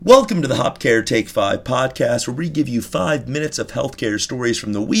Welcome to the HopCare Take 5 podcast, where we give you 5 minutes of healthcare stories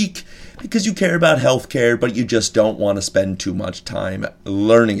from the week because you care about healthcare, but you just don't want to spend too much time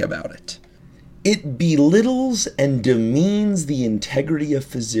learning about it. It belittles and demeans the integrity of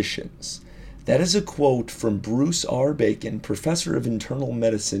physicians. That is a quote from Bruce R. Bacon, professor of internal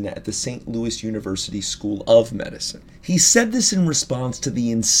medicine at the St. Louis University School of Medicine. He said this in response to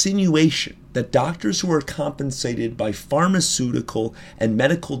the insinuation that doctors who are compensated by pharmaceutical and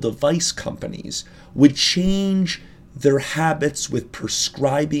medical device companies would change their habits with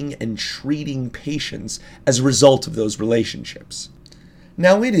prescribing and treating patients as a result of those relationships.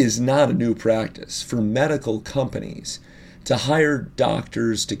 Now, it is not a new practice for medical companies to hire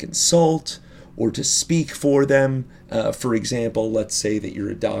doctors to consult or to speak for them. For example, let's say that you're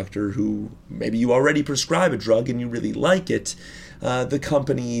a doctor who maybe you already prescribe a drug and you really like it. The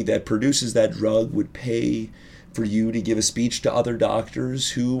company that produces that drug would pay for you to give a speech to other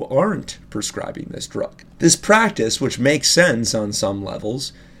doctors who aren't prescribing this drug. This practice, which makes sense on some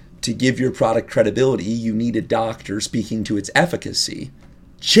levels, to give your product credibility, you need a doctor speaking to its efficacy,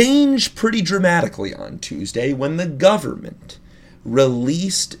 changed pretty dramatically on Tuesday when the government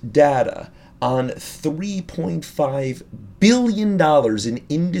released data on $3.5 billion in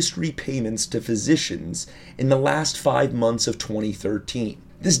industry payments to physicians in the last 5 months of 2013.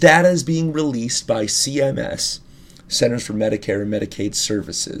 This data is being released by CMS, Centers for Medicare and Medicaid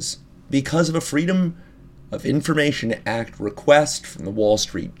Services, because of a Freedom of Information Act request from the Wall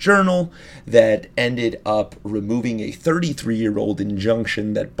Street Journal that ended up removing a 33-year-old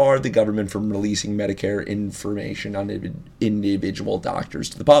injunction that barred the government from releasing Medicare information on individual doctors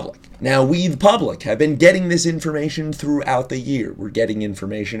to the public. Now, we, the public, have been getting this information throughout the year. We're getting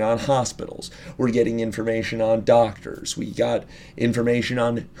information on hospitals. We're getting information on doctors. We got information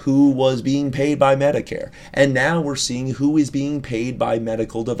on who was being paid by Medicare. And now we're seeing who is being paid by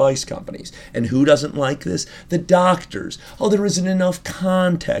medical device companies. And who doesn't like this? The doctors. Oh, there isn't enough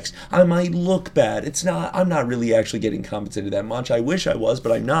context. I might look bad. I'm not really actually getting compensated that much. I wish I was,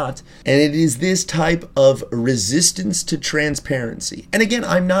 but I'm not. And it is this type of resistance to transparency. And again,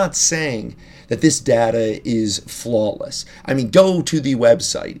 I'm not saying that this data is flawless. I mean, go to the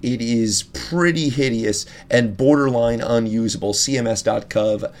website. It is pretty hideous and borderline unusable,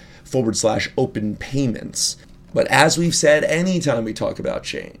 cms.gov/open payments. But as we've said, anytime we talk about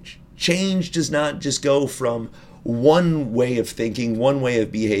change does not just go from one way of thinking, one way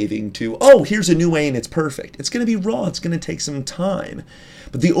of behaving to, oh, here's a new way and it's perfect. It's going to be raw. It's going to take some time.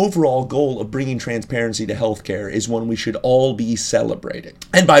 But the overall goal of bringing transparency to healthcare is one we should all be celebrating.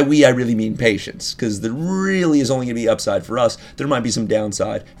 And by we, I really mean patients, because there really is only going to be upside for us. There might be some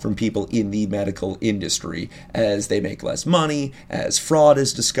downside from people in the medical industry as they make less money, as fraud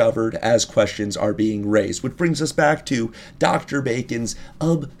is discovered, as questions are being raised. Which brings us back to Dr. Bacon's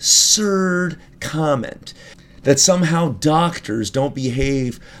absurd comment that somehow doctors don't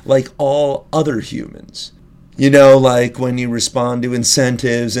behave like all other humans. You know, like when you respond to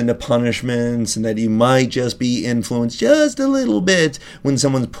incentives and to punishments, and that you might just be influenced just a little bit when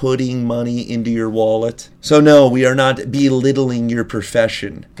someone's putting money into your wallet. So no, we are not belittling your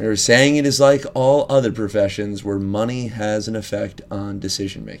profession. We're saying it is like all other professions where money has an effect on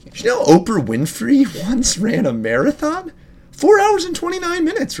decision making. You know, Oprah Winfrey once ran a marathon? 4 hours and 29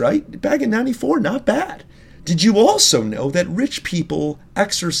 minutes, right? Back in '94, not bad. Did you also know that rich people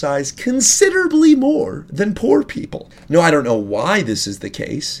exercise considerably more than poor people? No, I don't know why this is the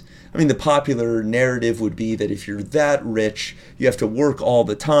case. I mean, the popular narrative would be that if you're that rich, you have to work all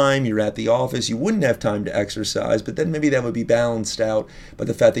the time, you're at the office, you wouldn't have time to exercise, but then maybe that would be balanced out by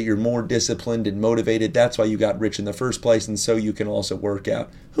the fact that you're more disciplined and motivated. That's why you got rich in the first place, and so you can also work out.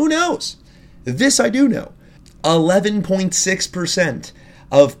 Who knows? This I do know. 11.6%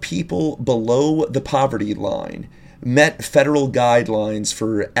 of people below the poverty line met federal guidelines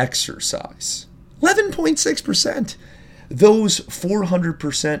for exercise. 11.6%. Those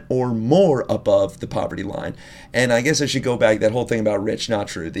 400% or more above the poverty line. And I guess I should go back, that whole thing about rich, not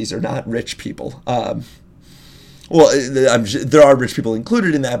true. These are not rich people. There are rich people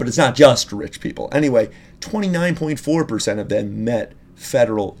included in that, but it's not just rich people. Anyway, 29.4% of them met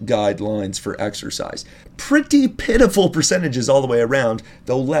federal guidelines for exercise. Pretty pitiful percentages all the way around,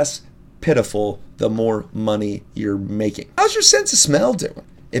 though less pitiful the more money you're making. How's your sense of smell doing?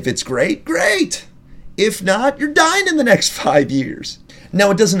 If it's great, great. If not, you're dying in the next 5 years. Now,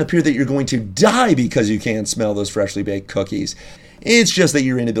 it doesn't appear that you're going to die because you can't smell those freshly baked cookies. It's just that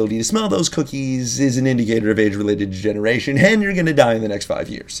your inability to smell those cookies is an indicator of age-related degeneration, and you're going to die in the next 5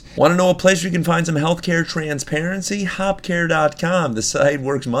 years. Want to know a place where you can find some healthcare transparency? Hopcare.com. The site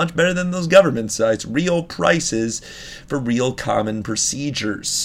works much better than those government sites. Real prices for real common procedures.